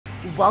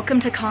Welcome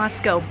to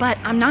Costco, but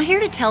I'm not here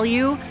to tell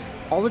you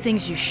all the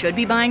things you should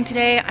be buying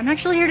today. I'm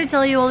actually here to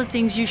tell you all the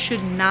things you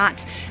should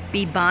not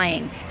be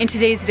buying. In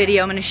today's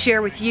video, I'm gonna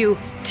share with you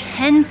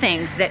 10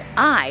 things that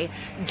I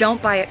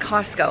don't buy at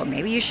Costco.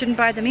 Maybe you shouldn't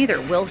buy them either,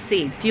 we'll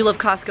see. If you love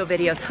Costco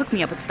videos, hook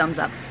me up with a thumbs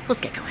up.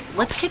 Let's get going.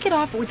 Let's kick it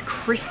off with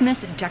Christmas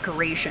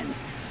decorations.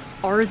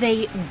 Are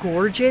they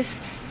gorgeous?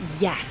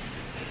 Yes.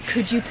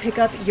 Could you pick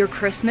up your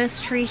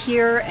Christmas tree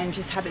here and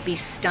just have it be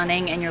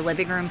stunning in your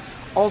living room?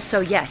 Also,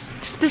 yes.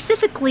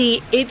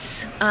 Specifically,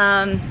 it's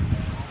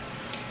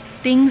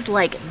things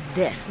like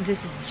this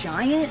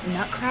giant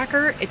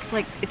nutcracker.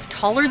 It's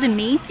taller than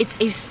me. It's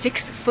a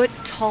 6-foot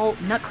tall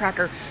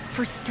nutcracker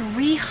for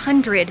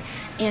 $350.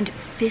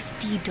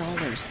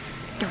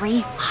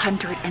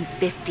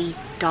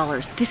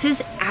 $350. This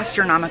is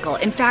astronomical.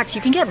 In fact,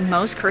 you can get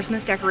most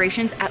Christmas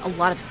decorations at a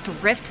lot of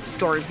thrift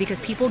stores because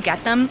people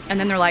get them and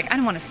then they're like, I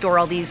don't want to store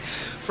all these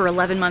for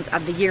 11 months out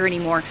of the year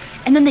anymore.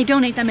 And then they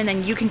donate them and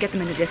then you can get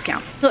them at a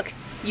discount. Look,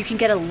 you can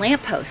get a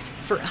lamppost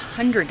for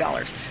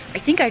 $100. I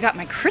think I got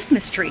my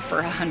Christmas tree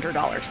for $100.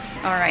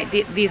 All right,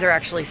 these are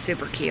actually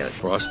super cute.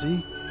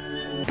 Frosty?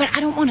 But I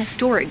don't want to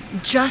store it.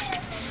 Just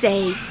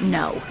say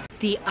no.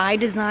 The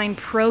iDesign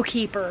Pro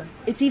Keeper.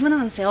 It's even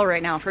on sale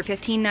right now for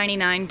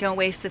 $15.99. Don't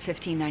waste the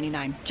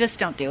 $15.99. Just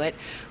don't do it.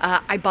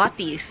 I bought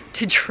these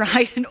to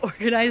try and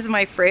organize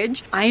my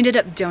fridge. I ended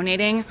up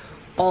donating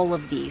all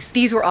of these.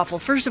 These were awful.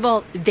 First of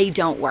all, they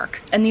don't work.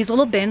 And these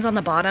little bins on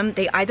the bottom,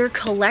 they either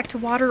collect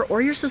water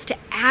or you're supposed to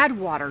add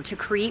water to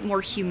create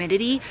more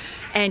humidity.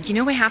 And you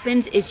know what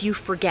happens is you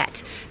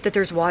forget that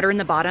there's water in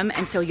the bottom,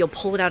 and so you'll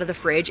pull it out of the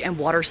fridge and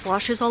water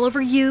sloshes all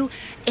over you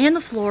and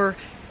the floor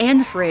and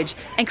the fridge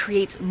and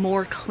creates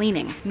more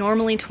cleaning.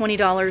 Normally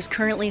 $20,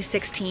 currently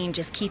 $16.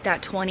 Just keep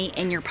that 20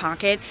 in your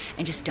pocket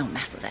and just don't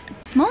mess with it.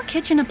 Small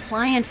kitchen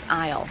appliance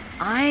aisle.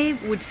 I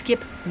would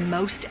skip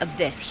most of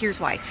this. Here's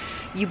why.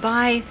 You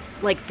buy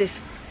like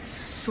this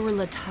sur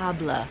la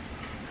table.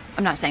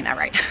 I'm not saying that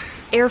right.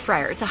 Air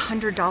fryer, it's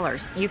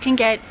 $100. You can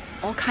get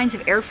all kinds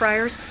of air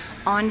fryers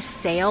on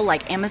sale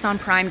like Amazon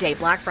Prime Day,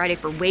 Black Friday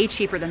for way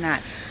cheaper than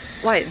that.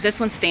 Why, this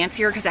one's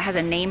fancier because it has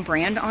a name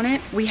brand on it.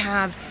 We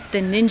have the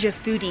Ninja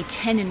Foodi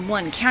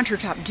 10-in-1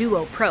 Countertop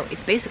Duo Pro.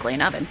 It's basically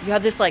an oven. You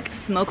have this like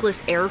smokeless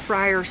air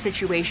fryer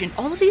situation.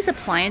 All of these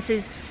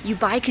appliances you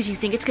buy because you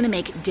think it's gonna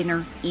make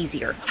dinner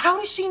easier. How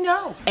does she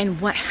know? And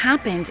what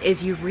happens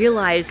is you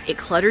realize it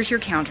clutters your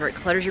counter, it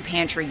clutters your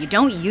pantry. You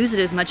don't use it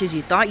as much as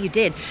you thought you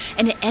did,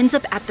 and it ends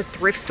up at the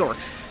thrift store.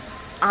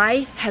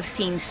 I have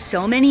seen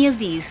so many of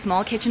these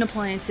small kitchen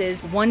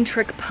appliances,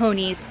 one-trick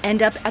ponies,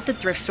 end up at the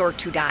thrift store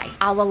to die.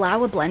 I'll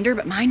allow a blender,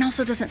 but mine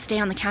also doesn't stay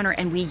on the counter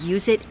and we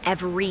use it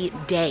every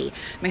day.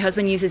 My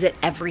husband uses it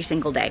every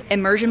single day.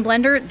 Immersion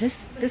blender, this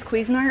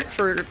Cuisinart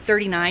for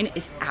 $39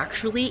 is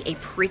actually a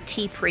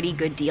pretty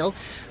good deal,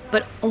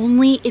 but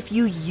only if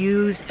you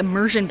use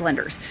immersion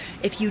blenders.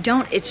 If you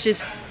don't, it's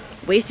just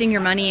wasting your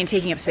money and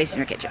taking up space in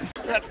your kitchen.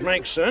 That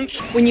makes sense.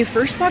 When you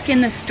first walk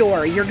in the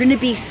store, you're gonna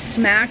be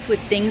smacked with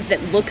things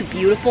that look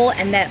beautiful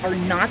and that are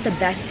not the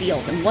best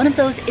deals. And one of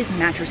those is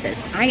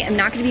mattresses. I am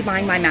not gonna be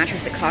buying my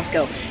mattress at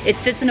Costco. It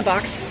sits in a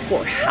box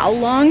for how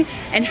long?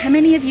 And how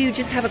many of you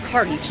just have a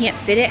car? You can't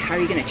fit it. How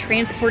are you gonna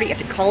transport it? You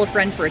have to call a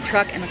friend for a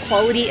truck and the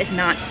quality is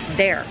not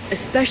there.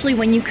 Especially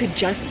when you could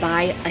just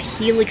buy a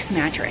Helix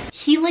mattress.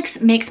 Helix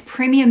makes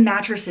premium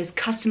mattresses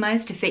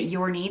customized to fit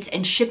your needs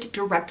and shipped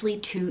directly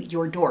to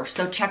your door.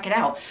 So check it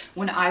out.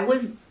 When I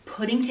was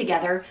putting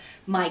together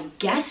my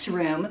guest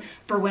room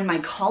for when my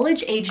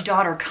college-age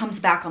daughter comes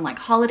back on like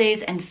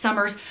holidays and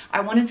summers,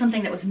 I wanted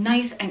something that was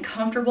nice and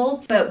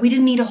comfortable, but we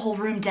didn't need a whole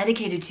room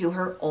dedicated to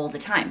her all the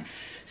time.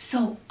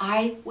 So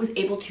I was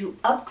able to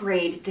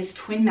upgrade this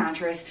twin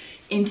mattress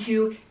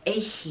into a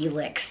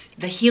Helix.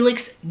 The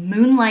Helix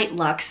Moonlight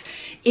Luxe.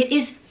 It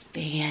is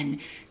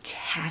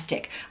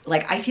fantastic.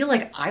 Like, I feel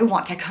like I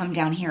want to come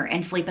down here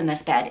and sleep in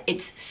this bed.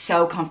 It's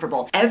so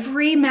comfortable.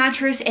 Every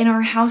mattress in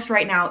our house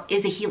right now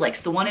is a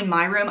Helix. The one in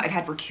my room I've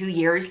had for 2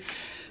 years.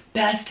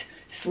 Best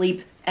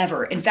sleep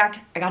ever. In fact,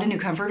 I got a new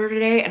comforter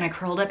today and I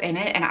curled up in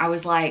it and I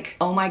was like,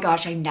 oh my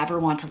gosh, I never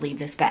want to leave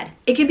this bed.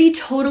 It can be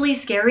totally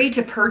scary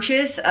to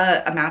purchase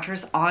a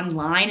mattress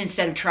online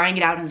instead of trying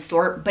it out in the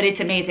store, but it's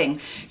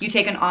amazing. You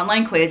take an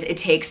online quiz, it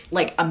takes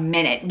like a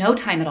minute, no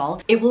time at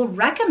all. It will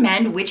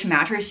recommend which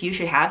mattress you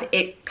should have.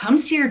 It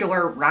comes to your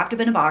door wrapped up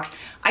in a box.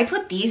 I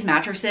put these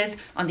mattresses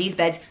on these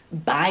beds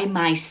by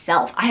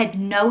myself. I had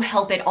no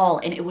help at all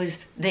and it was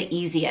the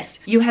easiest.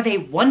 You have a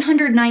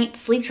 100-night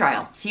sleep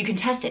trial so you can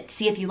test it,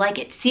 see if you like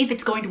it, see if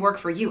it's going to work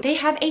for you. They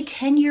have a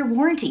 10-year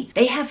warranty.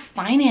 They have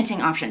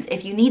financing options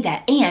if you need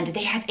that, and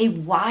they have a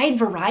wide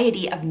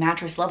variety of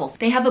mattress levels.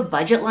 They have a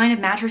budget line of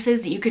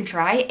mattresses that you can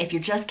try if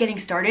you're just getting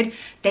started.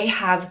 They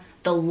have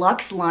the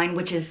Luxe line,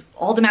 which is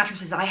all the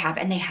mattresses I have,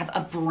 and they have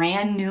a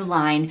brand new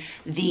line,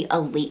 the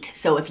Elite.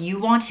 So if you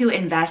want to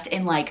invest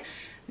in like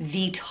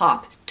the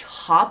top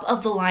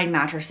of the line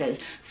mattresses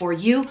for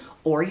you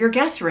or your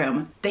guest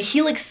room. The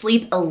Helix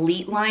Sleep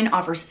Elite line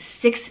offers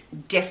 6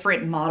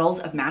 different models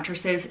of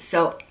mattresses,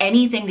 so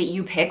anything that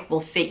you pick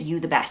will fit you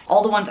the best.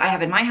 All the ones I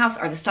have in my house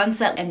are the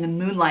Sunset and the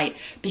Moonlight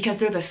because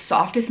they're the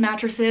softest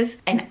mattresses,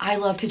 and I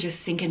love to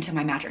just sink into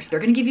my mattress. They're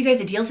gonna give you guys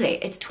a deal today.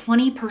 It's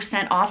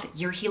 20% off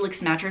your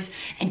Helix mattress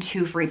and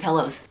 2 free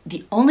pillows.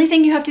 The only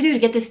thing you have to do to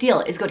get this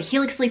deal is go to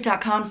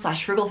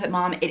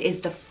helixsleep.com/frugalfitmom. It is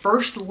the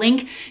first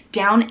link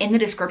down in the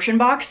description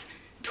box.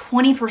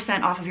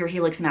 20% off of your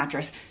Helix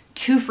mattress,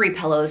 2 free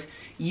pillows.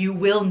 You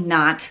will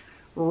not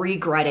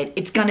regret it.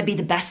 It's gonna be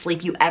the best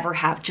sleep you ever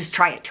have. Just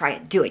try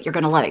it, do it. You're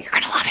gonna love it, you're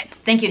gonna love it.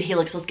 Thank you to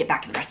Helix. Let's get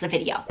back to the rest of the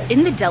video.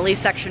 In the deli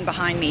section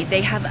behind me,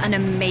 they have an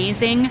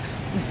amazing,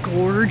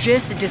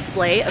 gorgeous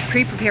display of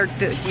pre-prepared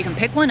food. So you can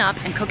pick one up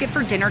and cook it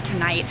for dinner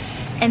tonight,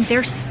 and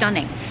they're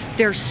stunning.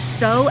 They're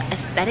so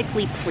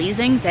aesthetically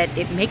pleasing that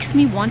it makes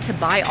me want to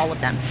buy all of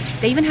them.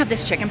 They even have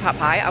this chicken pot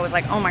pie. I was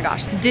like, oh my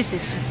gosh, this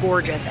is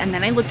gorgeous. And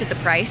then I looked at the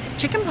price.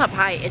 Chicken pot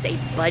pie is a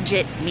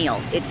budget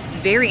meal. It's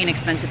very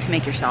inexpensive to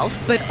make yourself,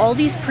 but all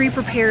these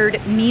pre-prepared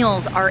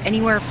meals are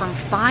anywhere from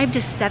 $5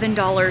 to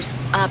 $7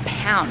 a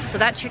pound. So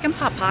that chicken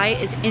pot pie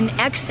is in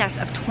excess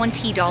of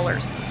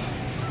 $20.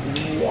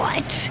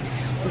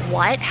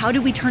 What? How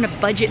do we turn a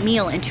budget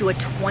meal into a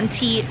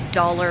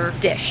 $20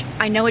 dish?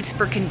 I know it's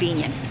for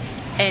convenience,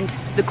 and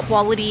the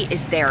quality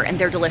is there and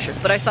they're delicious,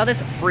 but I saw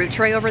this fruit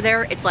tray over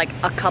there. It's like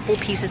a couple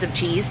pieces of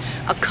cheese,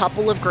 a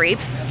couple of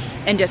grapes,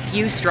 and a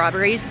few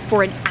strawberries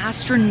for an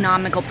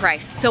astronomical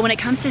price. So when it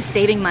comes to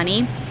saving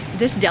money,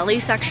 this deli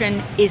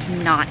section is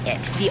not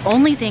it. The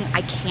only thing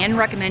I can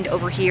recommend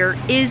over here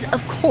is,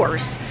 of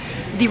course,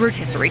 the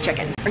rotisserie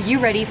chicken. Are you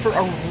ready for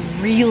a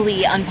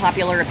really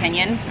unpopular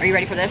opinion? Are you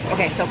ready for this?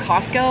 Okay, so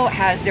Costco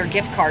has their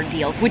gift card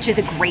deals, which is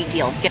a great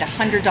deal. Get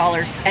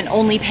 $100 and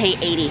only pay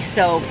 $80.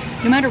 So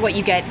no matter what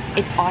you get,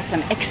 it's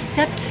awesome,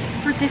 except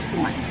for this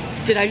one.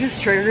 Did I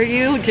just trigger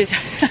you?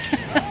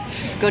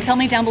 Go tell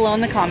me down below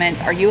in the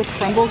comments, are you a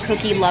Crumbl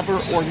cookie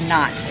lover or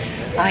not?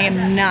 I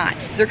am not.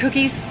 Their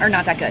cookies are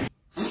not that good.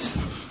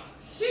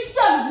 She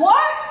said what?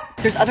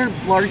 There's other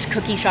large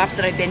cookie shops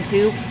that I've been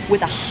to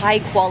with a high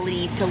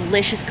quality,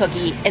 delicious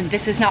cookie, and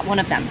this is not one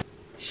of them.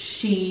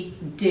 She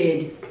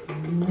did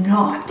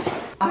not.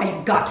 I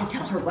have got to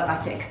tell her what I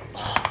think.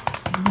 Oh,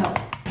 no.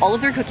 All of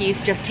their cookies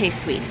just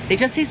taste sweet. They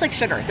just taste like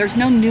sugar. There's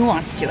no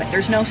nuance to it.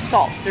 There's no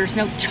salt. There's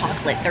no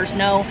chocolate. There's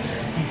no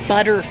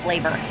butter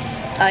flavor.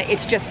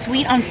 It's just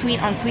sweet on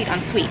sweet on sweet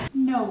on sweet.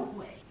 No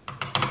way.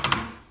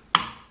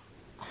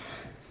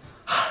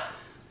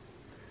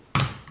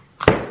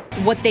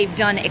 What they've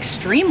done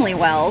extremely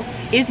well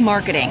is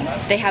marketing.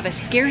 They have a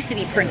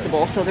scarcity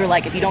principle, so they're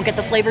like, if you don't get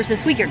the flavors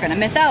this week, you're gonna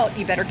miss out.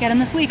 You better get them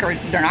this week or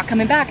they're not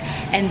coming back.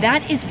 And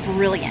that is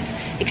brilliant,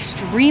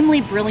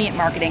 extremely brilliant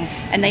marketing.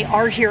 And they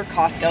are here at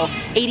Costco.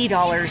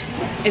 $80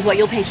 is what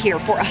you'll pay here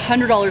for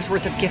 $100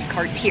 worth of gift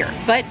cards here.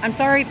 But I'm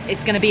sorry,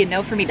 it's gonna be a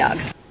no for me, dog.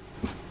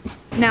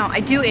 Now, I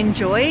do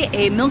enjoy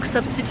a milk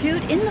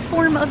substitute in the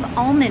form of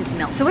almond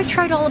milk. So I've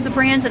tried all of the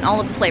brands and all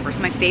of the flavors.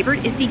 My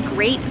favorite is the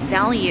Great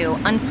Value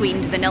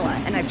unsweetened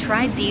vanilla, and I've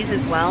tried these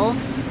as well,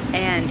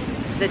 and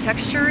the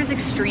texture is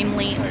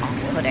extremely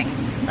off-putting.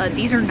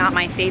 These are not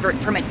my favorite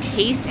from a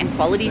taste and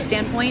quality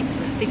standpoint.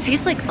 They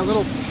taste like a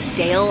little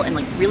stale and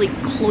like really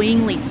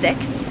cloyingly thick.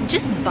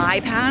 Just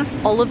bypass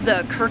all of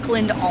the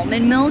Kirkland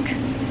almond milk.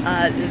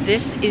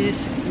 This is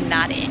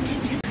not it.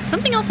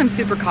 Something else I'm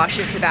super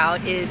cautious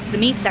about is the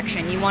meat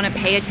section. You want to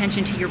pay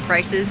attention to your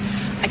prices.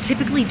 I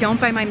typically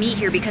don't buy my meat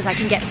here because I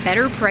can get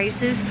better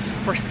prices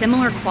for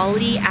similar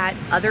quality at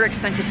other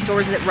expensive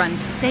stores that run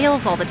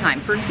sales all the time.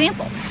 For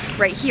example,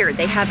 right here,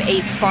 they have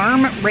a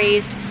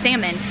farm-raised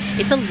salmon.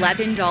 It's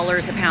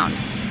 $11 a pound.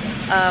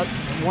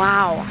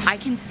 Wow, I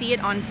can see it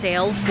on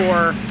sale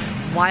for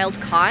wild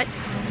caught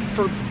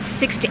for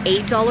 $6 to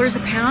 $8 a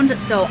pound,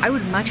 so I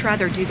would much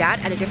rather do that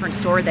at a different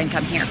store than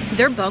come here.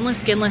 Their boneless,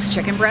 skinless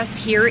chicken breast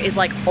here is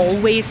like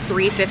always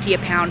 $3.50 a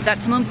pound.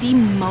 That's some of the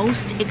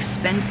most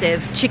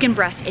expensive chicken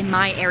breast in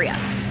my area.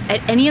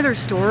 At any other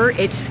store,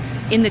 it's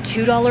in the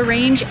 $2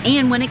 range,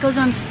 and when it goes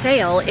on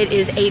sale, it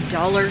is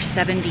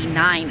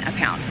 $1.79 a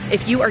pound.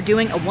 If you are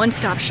doing a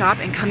one-stop shop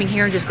and coming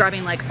here and just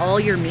grabbing like all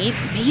your meat,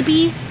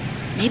 maybe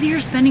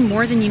you're spending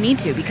more than you need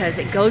to because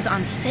it goes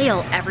on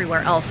sale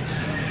everywhere else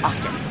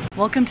often.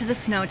 Welcome to the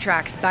Snow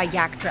Tracks by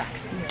Yak Tracks.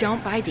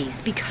 Don't buy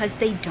these because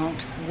they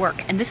don't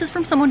work. And this is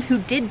from someone who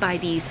did buy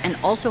these and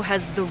also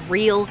has the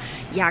real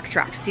Yak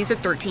Tracks. These are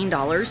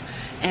 $13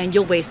 and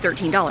you'll waste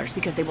 $13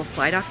 because they will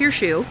slide off your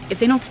shoe. If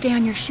they don't stay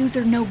on your shoe,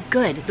 they're no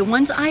good. The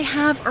ones I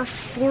have are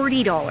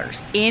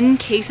 $40. In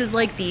cases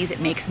like these, it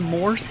makes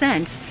more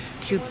sense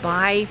to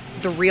buy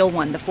the real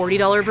one, the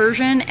 $40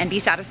 version, and be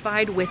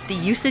satisfied with the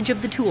usage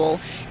of the tool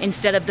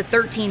instead of the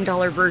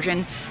 $13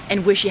 version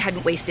and wish you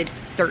hadn't wasted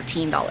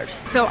 $13.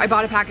 So I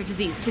bought a package of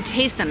these to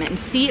taste them and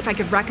see if I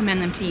could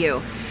recommend them to you.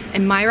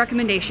 And my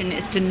recommendation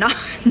is to not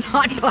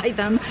buy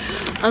them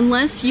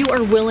unless you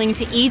are willing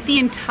to eat the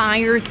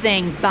entire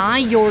thing by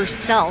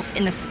yourself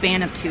in the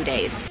span of 2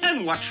 days.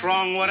 And what's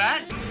wrong with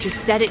that?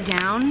 Just set it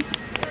down.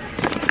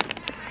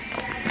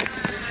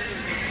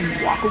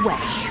 and walk away.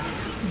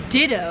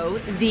 Ditto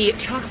the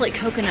chocolate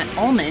coconut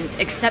almonds,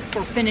 except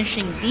for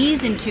finishing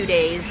these in 2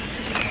 days,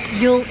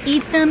 you'll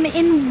eat them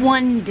in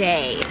 1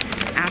 day.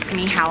 Ask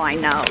me how I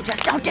know,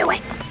 just don't do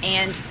it.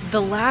 And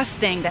the last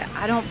thing that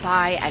I don't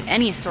buy at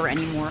any store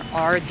anymore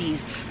are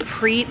these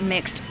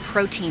pre-mixed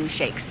protein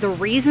shakes. The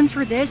reason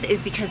for this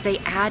is because they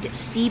add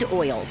seed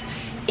oils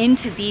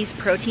into these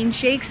protein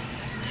shakes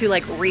to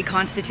like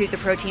reconstitute the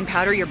protein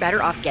powder. You're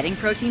better off getting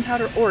protein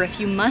powder, or if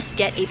you must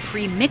get a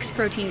pre-mixed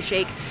protein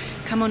shake,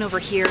 come on over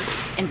here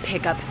and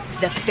pick up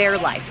the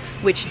Fairlife,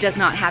 which does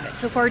not have it.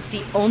 So far, it's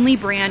the only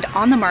brand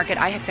on the market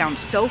I have found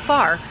so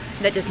far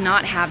that does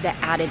not have the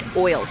added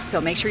oils.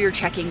 So make sure you're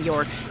checking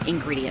your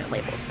ingredient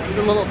labels.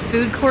 The little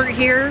food court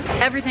here,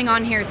 everything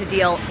on here is a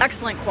deal.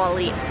 Excellent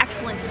quality,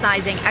 excellent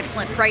sizing,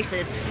 excellent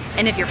prices.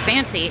 And if you're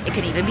fancy, it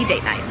could even be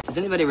date night. Does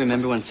anybody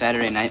remember when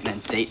Saturday night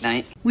meant date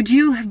night? Would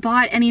you have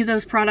bought any of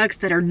those products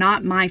that are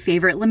not my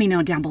favorite? Let me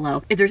know down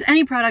below. If there's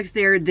any products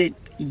there that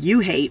you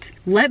hate,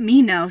 let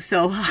me know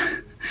so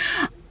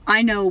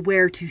I know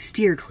where to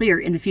steer clear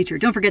in the future.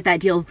 Don't forget that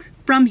deal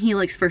from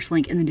Helix, first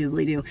link in the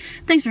doobly-doo.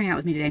 Thanks for hanging out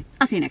with me today.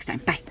 I'll see you next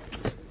time. Bye.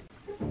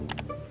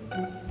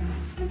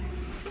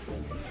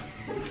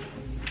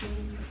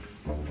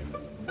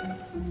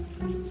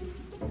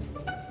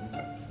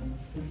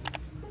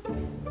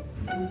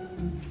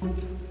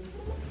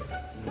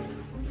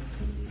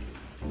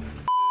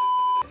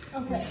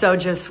 Okay. So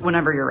just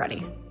whenever you're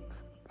ready.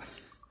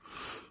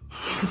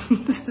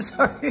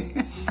 Sorry.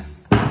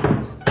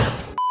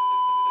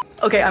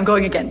 Okay, I'm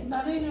going again.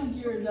 That ain't no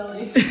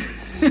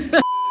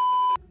Ghirardelli.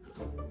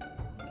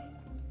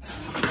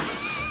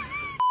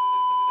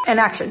 And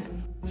action.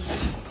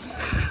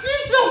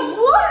 She's so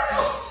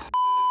what?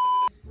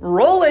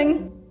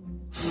 Rolling.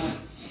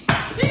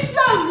 She's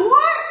so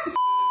what?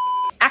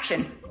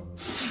 Action.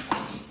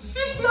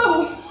 She's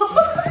so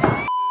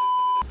what?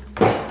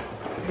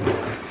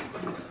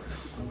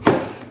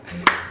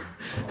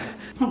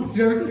 I'm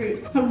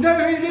dirty. I'm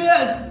dirty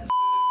dead.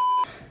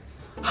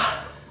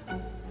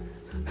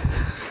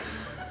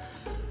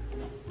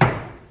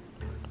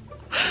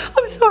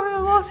 I'm sorry, I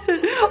lost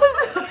it.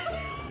 I'm sorry.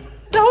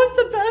 That was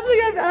the best thing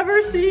I've ever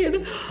seen.